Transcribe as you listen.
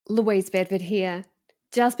Louise Bedford here.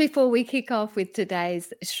 Just before we kick off with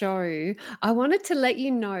today's show, I wanted to let you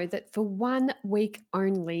know that for 1 week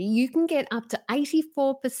only, you can get up to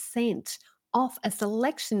 84% off a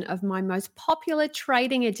selection of my most popular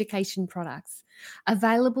trading education products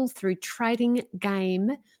available through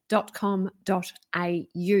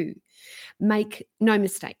tradinggame.com.au. Make no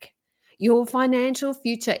mistake, your financial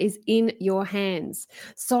future is in your hands.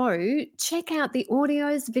 So check out the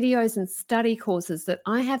audios, videos, and study courses that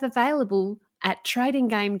I have available at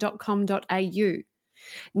tradinggame.com.au.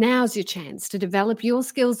 Now's your chance to develop your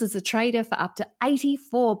skills as a trader for up to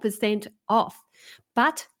 84% off,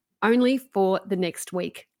 but only for the next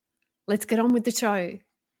week. Let's get on with the show.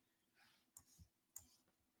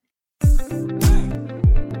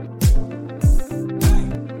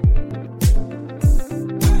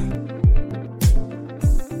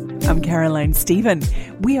 I'm Caroline Stephen.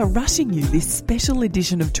 We are rushing you this special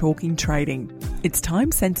edition of Talking Trading. It's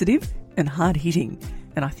time sensitive and hard hitting,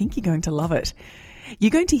 and I think you're going to love it.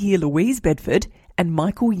 You're going to hear Louise Bedford and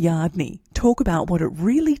Michael Yardney talk about what it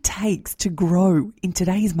really takes to grow in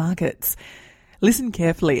today's markets. Listen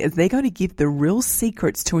carefully as they're going to give the real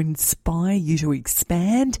secrets to inspire you to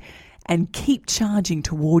expand and keep charging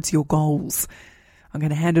towards your goals. I'm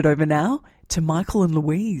going to hand it over now to Michael and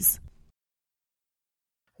Louise.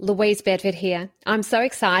 Louise Bedford here. I'm so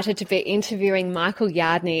excited to be interviewing Michael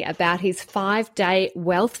Yardney about his 5-day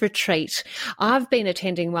wealth retreat. I've been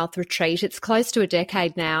attending Wealth Retreat. It's close to a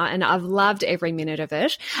decade now, and I've loved every minute of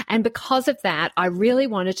it. And because of that, I really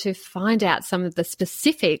wanted to find out some of the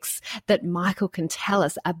specifics that Michael can tell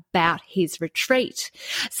us about his retreat.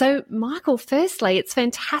 So, Michael, firstly, it's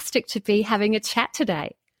fantastic to be having a chat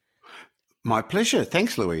today. My pleasure.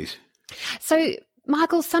 Thanks, Louise. So,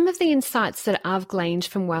 Michael, some of the insights that I've gleaned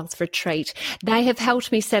from Wealth Retreat, they have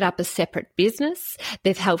helped me set up a separate business.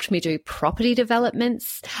 They've helped me do property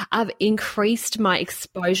developments. I've increased my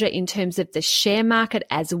exposure in terms of the share market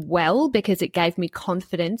as well, because it gave me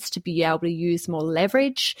confidence to be able to use more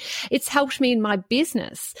leverage. It's helped me in my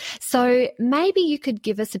business. So maybe you could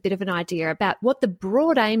give us a bit of an idea about what the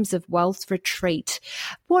broad aims of Wealth Retreat,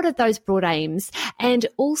 what are those broad aims? And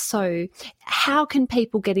also, how can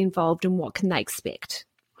people get involved and what can they expect?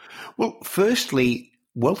 Well, firstly,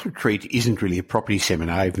 Wealth Retreat isn't really a property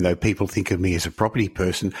seminar, even though people think of me as a property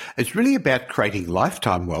person. It's really about creating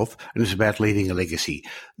lifetime wealth, and it's about leaving a legacy.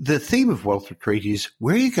 The theme of Wealth Retreat is,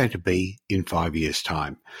 where are you going to be in 5 years'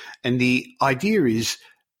 time? And the idea is,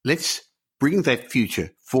 let's bring that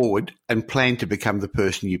future forward and plan to become the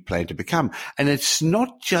person you plan to become. And it's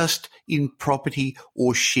not just in property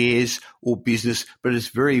or shares or business, but it's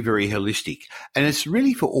very, very holistic. And it's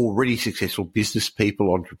really for already successful business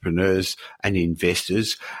people, entrepreneurs and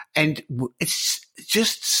investors. And it's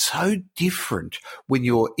just so different when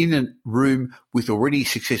you're in a room with already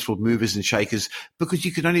successful movers and shakers, because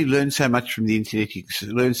you can only learn so much from the internet. You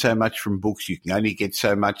can learn so much from books. You can only get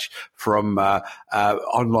so much from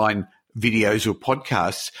online videos or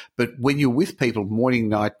podcasts. But when you're with people morning,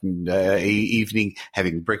 night and evening,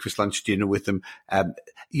 having breakfast, lunch, dinner with them,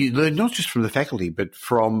 you learn not just from the faculty, but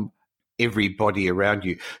from everybody around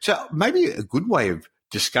you. So maybe a good way of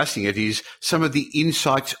discussing it is some of the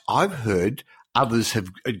insights I've heard others have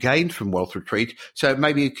gained from Wealth Retreat. So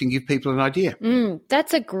maybe it can give people an idea.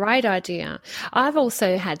 That's a great idea. I've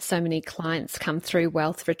also had so many clients come through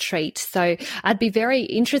Wealth Retreat. So I'd be very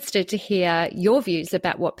interested to hear your views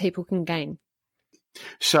about what people can gain.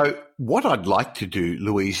 So what I'd like to do,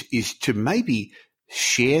 Louise, is to maybe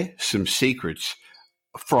share some secrets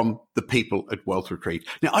from the people at Wealth Retreat.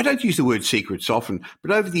 Now, I don't use the word secrets often,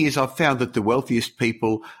 but over the years I've found that the wealthiest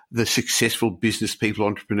people, the successful business people,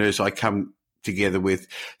 entrepreneurs I come together with,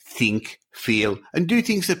 think, feel, and do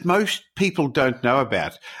things that most people don't know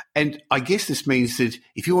about. And I guess this means that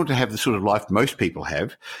if you want to have the sort of life most people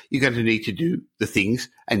have, you're going to need to do the things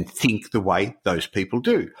and think the way those people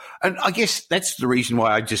do. And I guess that's the reason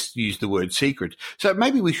why I just use the word secret. So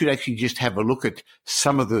maybe we should actually just have a look at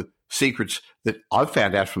some of the secrets that I've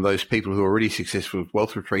found out from those people who are already successful with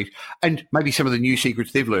Wealth Retreat, and maybe some of the new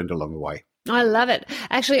secrets they've learned along the way. I love it.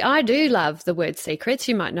 Actually, I do love the word secrets.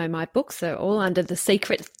 You might know my books. They're all under the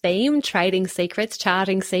secret theme, trading secrets,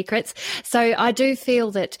 charting secrets. So I do feel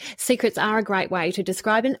that secrets are a great way to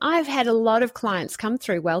describe. And I've had a lot of clients come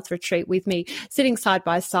through Wealth Retreat with me, sitting side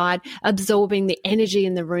by side, absorbing the energy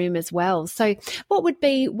in the room as well. So what would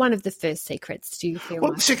be one of the first secrets, do you feel?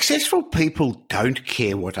 Well, successful people don't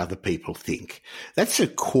care what other people think. That's a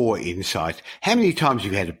core insight. How many times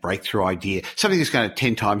have you had a breakthrough idea, something that's going to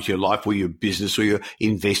 10 times your life or your business or your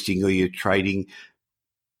investing or your trading?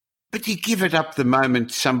 but you give it up the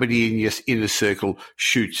moment somebody in your inner circle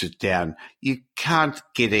shoots it down. You can't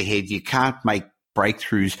get ahead. You can't make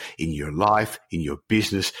breakthroughs in your life, in your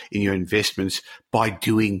business, in your investments by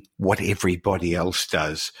doing what everybody else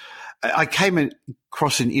does. I came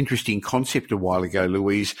across an interesting concept a while ago,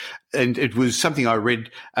 Louise, and it was something I read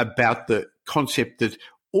about the concept that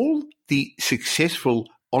all the successful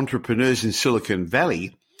entrepreneurs in Silicon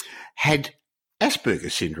Valley had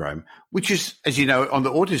Asperger's syndrome, which is, as you know, on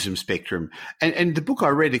the autism spectrum. And the book I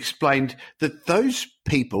read explained that those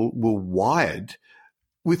people were wired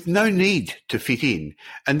with no need to fit in.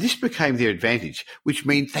 And this became their advantage, which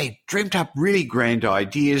means they dreamt up really grand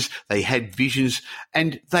ideas, they had visions,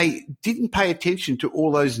 and they didn't pay attention to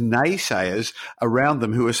all those naysayers around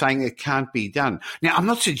them who were saying it can't be done. Now, I'm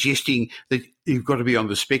not suggesting that you've got to be on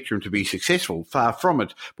the spectrum to be successful, far from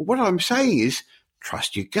it. But what I'm saying is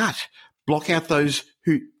trust your gut. Block out those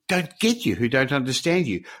who don't get you, who don't understand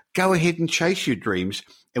you. Go ahead and chase your dreams.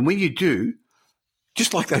 And when you do,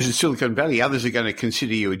 just like those in Silicon Valley, others are going to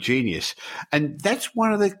consider you a genius. And that's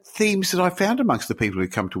one of the themes that I found amongst the people who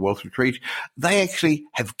come to Wealth Retreat. They actually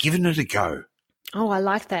have given it a go. Oh, I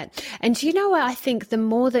like that. And do you know what I think? The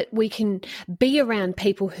more that we can be around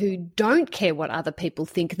people who don't care what other people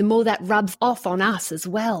think, the more that rubs off on us as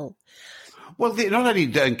well. Well, they not only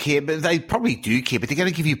don't care, but they probably do care, but they're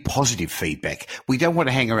going to give you positive feedback. We don't want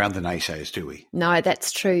to hang around the naysayers, do we? No,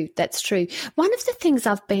 that's true. That's true. One of the things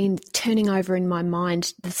I've been turning over in my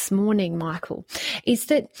mind this morning, Michael, is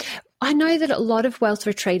that I know that a lot of Wealth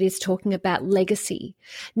Retreat is talking about legacy.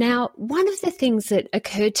 Now, one of the things that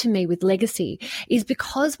occurred to me with legacy is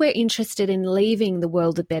because we're interested in leaving the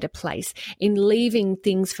world a better place, in leaving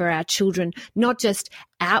things for our children, not just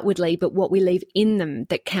outwardly, but what we leave in them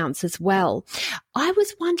that counts as well. I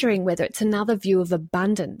was wondering whether it's another view of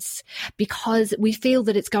abundance because we feel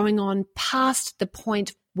that it's going on past the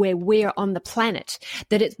point where we're on the planet,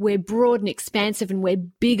 that we're broad and expansive and we're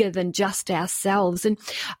bigger than just ourselves. And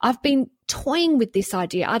I've been toying with this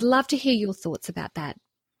idea. I'd love to hear your thoughts about that.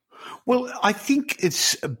 Well, I think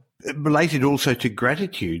it's related also to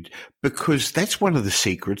gratitude because that's one of the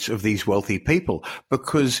secrets of these wealthy people,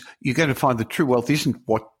 because you're going to find that true wealth isn't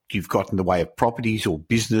what you've got in the way of properties or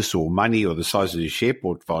business or money or the size of your share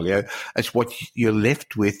portfolio. It's what you're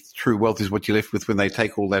left with. True wealth is what you're left with when they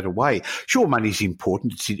take all that away. Sure, money's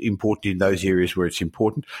important. It's important in those areas where it's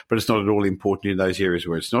important, but it's not at all important in those areas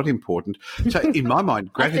where it's not important. So in my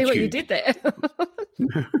mind, gratitude. I see what you did there.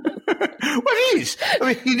 Well, it is.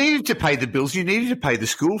 I mean, you needed to pay the bills. You needed to pay the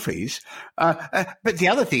school fees. But the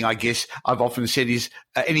other thing, I guess, I've often said is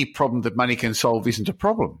any problem that money can solve isn't a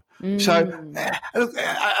problem. So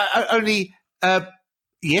only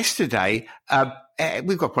yesterday,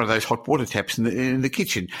 we've got one of those hot water taps in the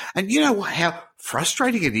kitchen. And you know how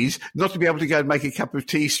frustrating it is not to be able to go and make a cup of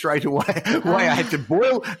tea straight away. Why I had to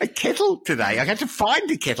boil a kettle today. I had to find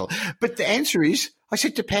a kettle. But the answer is, I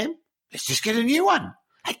said to Pam, let's just get a new one.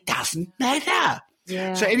 It doesn't matter.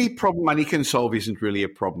 Yeah. So any problem money can solve isn't really a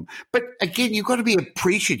problem. But again, you've got to be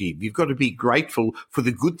appreciative. You've got to be grateful for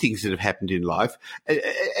the good things that have happened in life.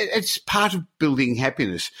 It's part of building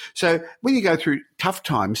happiness. So when you go through tough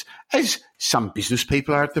times, as some business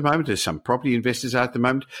people are at the moment, as some property investors are at the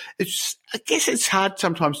moment, I guess it's hard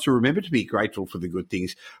sometimes to remember to be grateful for the good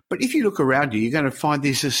things. But if you look around you, you're going to find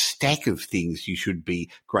there's a stack of things you should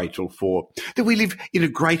be grateful for. That we live in a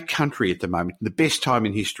great country at the moment, the best time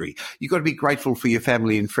in history. You've got to be grateful for your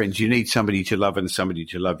family and friends. You need somebody to love and somebody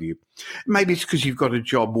to love you. Maybe it's because you've got a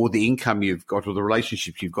job or the income you've got or the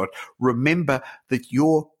relationships you've got. Remember that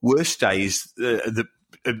your worst day is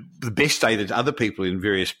the best day that other people in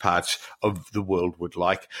various parts of the world would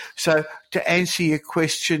like. So to answer your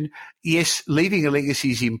question, yes, leaving a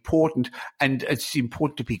legacy is important, and it's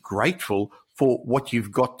important to be grateful for what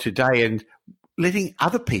you've got today and letting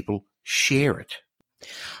other people share it.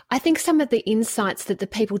 I think some of the insights that the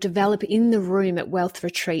people develop in the room at Wealth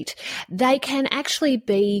Retreat, they can actually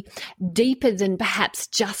be deeper than perhaps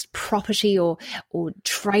just property or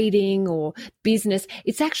trading or business.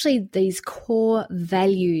 It's actually these core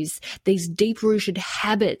values, these deep-rooted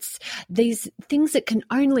habits, these things that can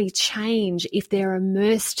only change if they're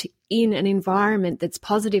immersed in an environment that's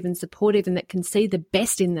positive and supportive and that can see the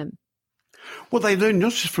best in them. Well, they learn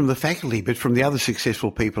not just from the faculty, but from the other successful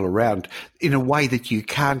people around in a way that you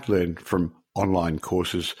can't learn from online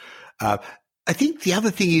courses. I think the other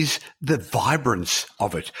thing is the vibrance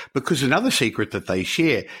of it, because another secret that they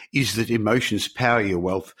share is that emotions power your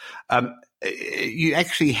wealth. You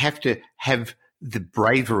actually have to have the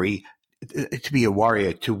bravery to be a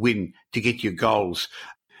warrior, to win, to get your goals.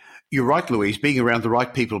 you're right, Louise. Being around the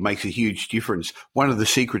right people makes a huge difference. One of the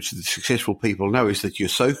secrets that successful people know is that your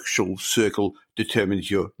social circle determines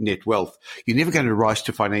your net wealth. You're never going to rise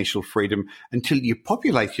to financial freedom until you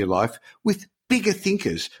populate your life with bigger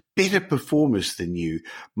thinkers, better performers than you.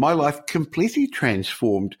 My life completely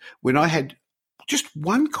transformed when I had just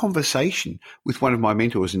one conversation with one of my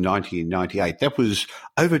mentors in 1998. That was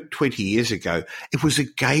over 20 years ago. It was a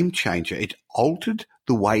game changer. It altered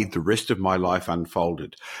the way the rest of my life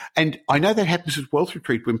unfolded. And I know that happens at Wealth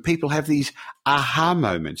Retreat when people have these aha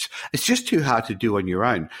moments. It's just too hard to do on your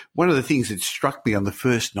own. One of the things that struck me on the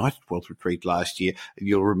first night at Wealth Retreat last year, and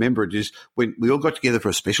you'll remember it, is when we all got together for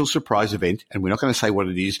a special surprise event, and we're not going to say what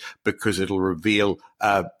it is because it'll reveal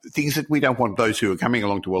things that we don't want those who are coming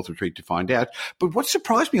along to Wealth Retreat to find out. But what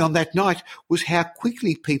surprised me on that night was how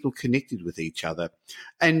quickly people connected with each other.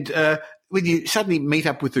 And when you suddenly meet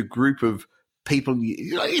up with a group of people,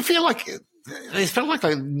 you feel like it felt like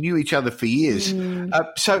they knew each other for years.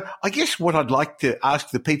 So I guess what I'd like to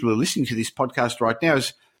ask the people who are listening to this podcast right now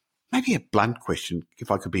is maybe a blunt question,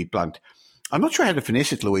 if I could be blunt. I'm not sure how to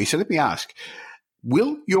finesse it, Louise, so let me ask.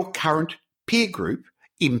 Will your current peer group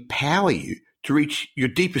empower you to reach your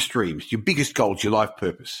deepest dreams, your biggest goals, your life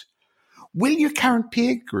purpose? Will your current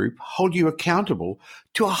peer group hold you accountable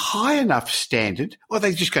to a high enough standard, or are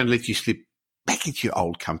they just going to let you slip back into your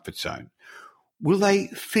old comfort zone? Will they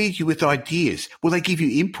feed you with ideas? Will they give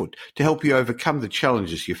you input to help you overcome the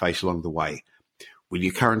challenges you face along the way? Will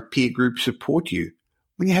your current peer group support you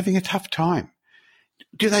when you're having a tough time?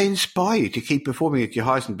 Do they inspire you to keep performing at your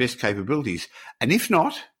highest and best capabilities? And if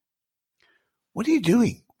not, what are you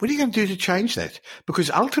doing? What are you going to do to change that? Because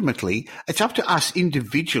ultimately, it's up to us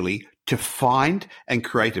individually to find and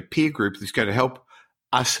create a peer group that's going to help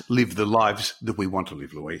us live the lives that we want to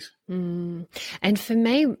live, Louise. And for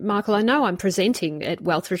me, Michael, I know I'm presenting at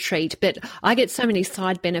Wealth Retreat, but I get so many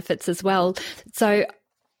side benefits as well. So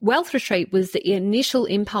Wealth Retreat was the initial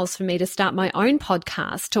impulse for me to start my own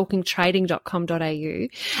podcast, talkingtrading.com.au.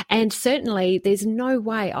 And certainly there's no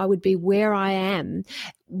way I would be where I am,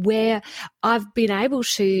 where I've been able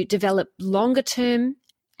to develop longer term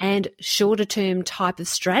and shorter term type of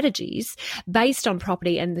strategies based on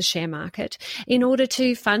property and the share market in order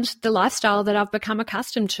to fund the lifestyle that I've become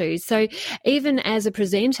accustomed to. So even as a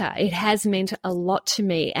presenter, it has meant a lot to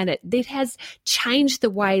me, and it has changed the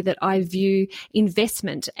way that I view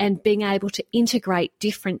investment and being able to integrate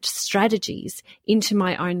different strategies into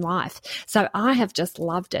my own life. So I have just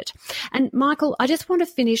loved it. And Michael, I just want to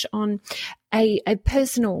finish on a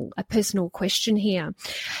personal question here.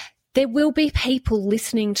 There will be people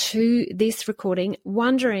listening to this recording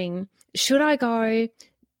wondering, should I go?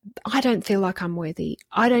 I don't feel like I'm worthy.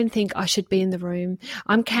 I don't think I should be in the room.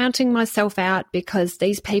 I'm counting myself out because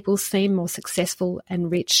these people seem more successful and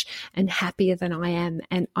rich and happier than I am,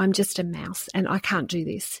 and I'm just a mouse and I can't do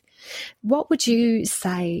this. What would you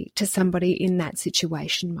say to somebody in that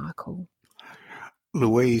situation, Michael?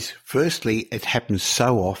 Louise, firstly, it happens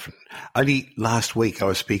so often. Only last week I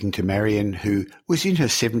was speaking to Marion, who was in her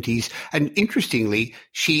 70s, and interestingly,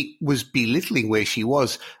 she was belittling where she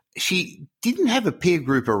was. She didn't have a peer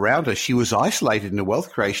group around her. She was isolated in her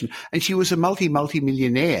wealth creation, and she was a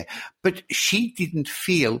multi-millionaire. But she didn't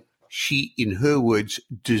feel she, in her words,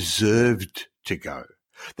 deserved to go.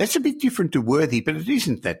 That's a bit different to worthy, but it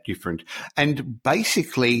isn't that different. And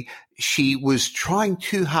basically, she was trying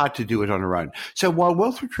too hard to do it on her own. So while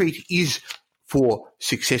Wealth Retreat is for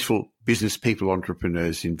successful business people,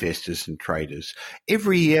 entrepreneurs, investors, and traders,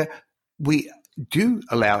 every year we do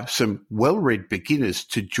allow some well-read beginners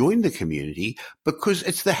to join the community because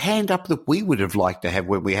it's the hand up that we would have liked to have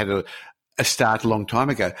when we had a start a long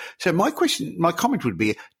time ago. So my comment would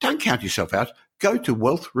be, don't count yourself out. Go to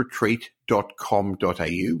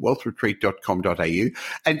wealthretreat.com.au,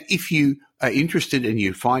 and if you are interested and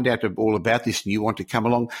you find out all about this and you want to come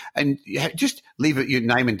along, and just leave your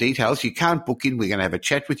name and details. You can't book in. We're going to have a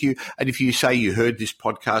chat with you. And if you say you heard this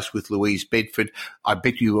podcast with Louise Bedford, I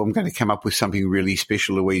bet you I'm going to come up with something really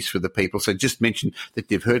special, Louise, for the people. So just mention that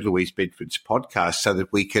they've heard Louise Bedford's podcast so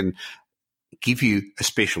that we can give you a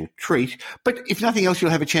special treat. But if nothing else, you'll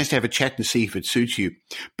have a chance to have a chat and see if it suits you,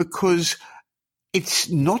 because it's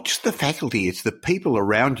not just the faculty, it's the people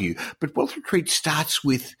around you. But Wealth Retreat starts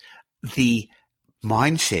with the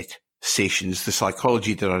mindset sessions, the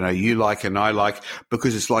psychology that I know you like and I like,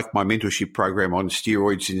 because it's like my mentorship program on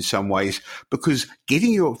steroids in some ways, because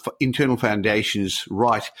getting your internal foundations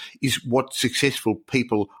right is what successful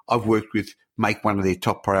people I've worked with make one of their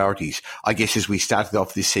top priorities. I guess as we started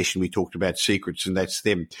off this session, we talked about secrets, and that's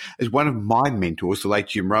them. As one of my mentors, the late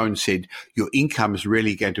Jim Rohn, said, your income is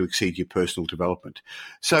really going to exceed your personal development.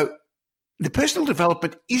 So the personal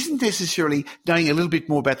development isn't necessarily knowing a little bit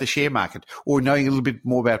more about the share market or knowing a little bit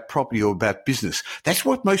more about property or about business. That's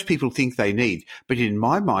what most people think they need. But in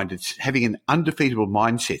my mind, it's having an undefeatable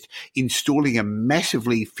mindset, installing a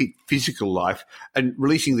massively fit physical life and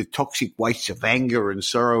releasing the toxic wastes of anger and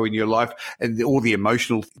sorrow in your life and all the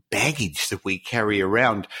emotional baggage that we carry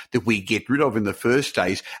around that we get rid of in the first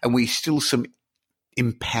days, and we still some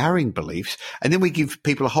empowering beliefs, and then we give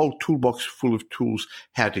people a whole toolbox full of tools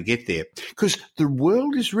how to get there. Because the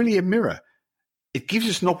world is really a mirror. It gives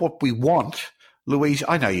us not what we want, Louise.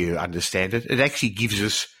 I know you understand it. It actually gives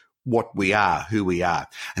us what we are, who we are.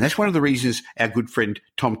 And that's one of the reasons our good friend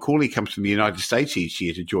Tom Corley comes from the United States each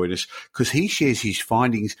year to join us, because he shares his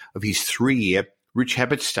findings of his 3-year Rich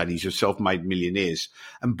Habits studies of self-made millionaires.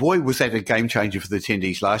 And boy, was that a game changer for the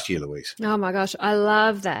attendees last year, Louise. Oh my gosh, I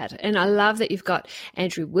love that. And I love that you've got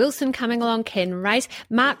Andrew Wilson coming along, Ken Race,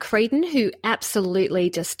 Mark Creedon, who absolutely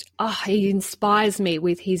just, he inspires me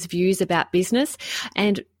with his views about business.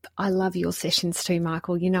 And I love your sessions too,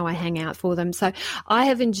 Michael. You know I hang out for them. So I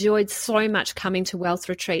have enjoyed so much coming to Wealth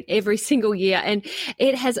Retreat every single year. And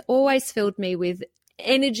it has always filled me with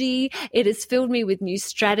energy. It has filled me with new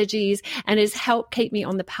strategies and has helped keep me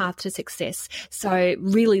on the path to success. So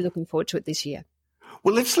really looking forward to it this year.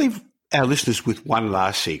 Well, let's leave our listeners with one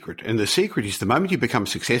last secret. And the secret is the moment you become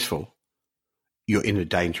successful, you're in a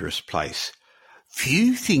dangerous place.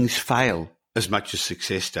 Few things fail as much as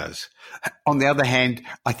success does. On the other hand,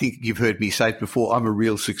 I think you've heard me say it before, I'm a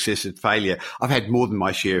real success at failure. I've had more than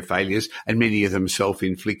my share of failures, and many of them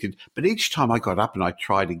self-inflicted. But each time I got up and I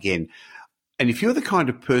tried again. And if you're the kind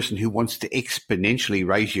of person who wants to exponentially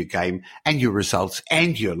raise your game and your results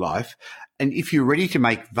and your life, and if you're ready to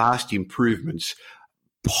make vast improvements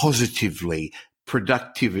positively,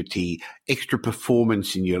 productivity, extra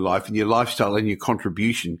performance in your life and your lifestyle and your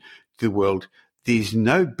contribution to the world, there's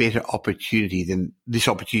no better opportunity than this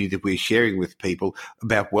opportunity that we're sharing with people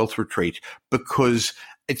about Wealth Retreat, because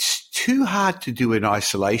it's too hard to do in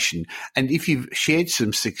isolation. And if you've shared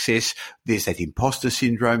some success, there's that imposter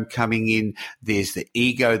syndrome coming in. There's the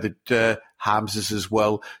ego that harms us as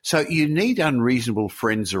well. So you need unreasonable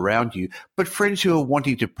friends around you, but friends who are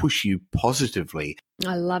wanting to push you positively.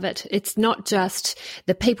 I love it. It's not just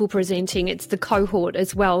the people presenting, it's the cohort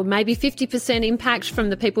as well. Maybe 50% impact from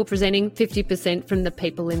the people presenting, 50% from the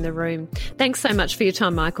people in the room. Thanks so much for your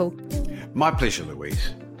time, Michael. My pleasure,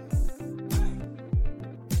 Louise.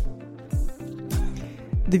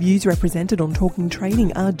 The views represented on Talking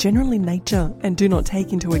Trading are general in nature and do not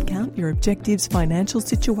take into account your objectives, financial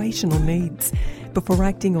situation or needs. Before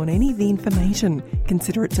acting on any of the information,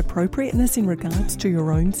 consider its appropriateness in regards to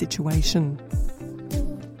your own situation.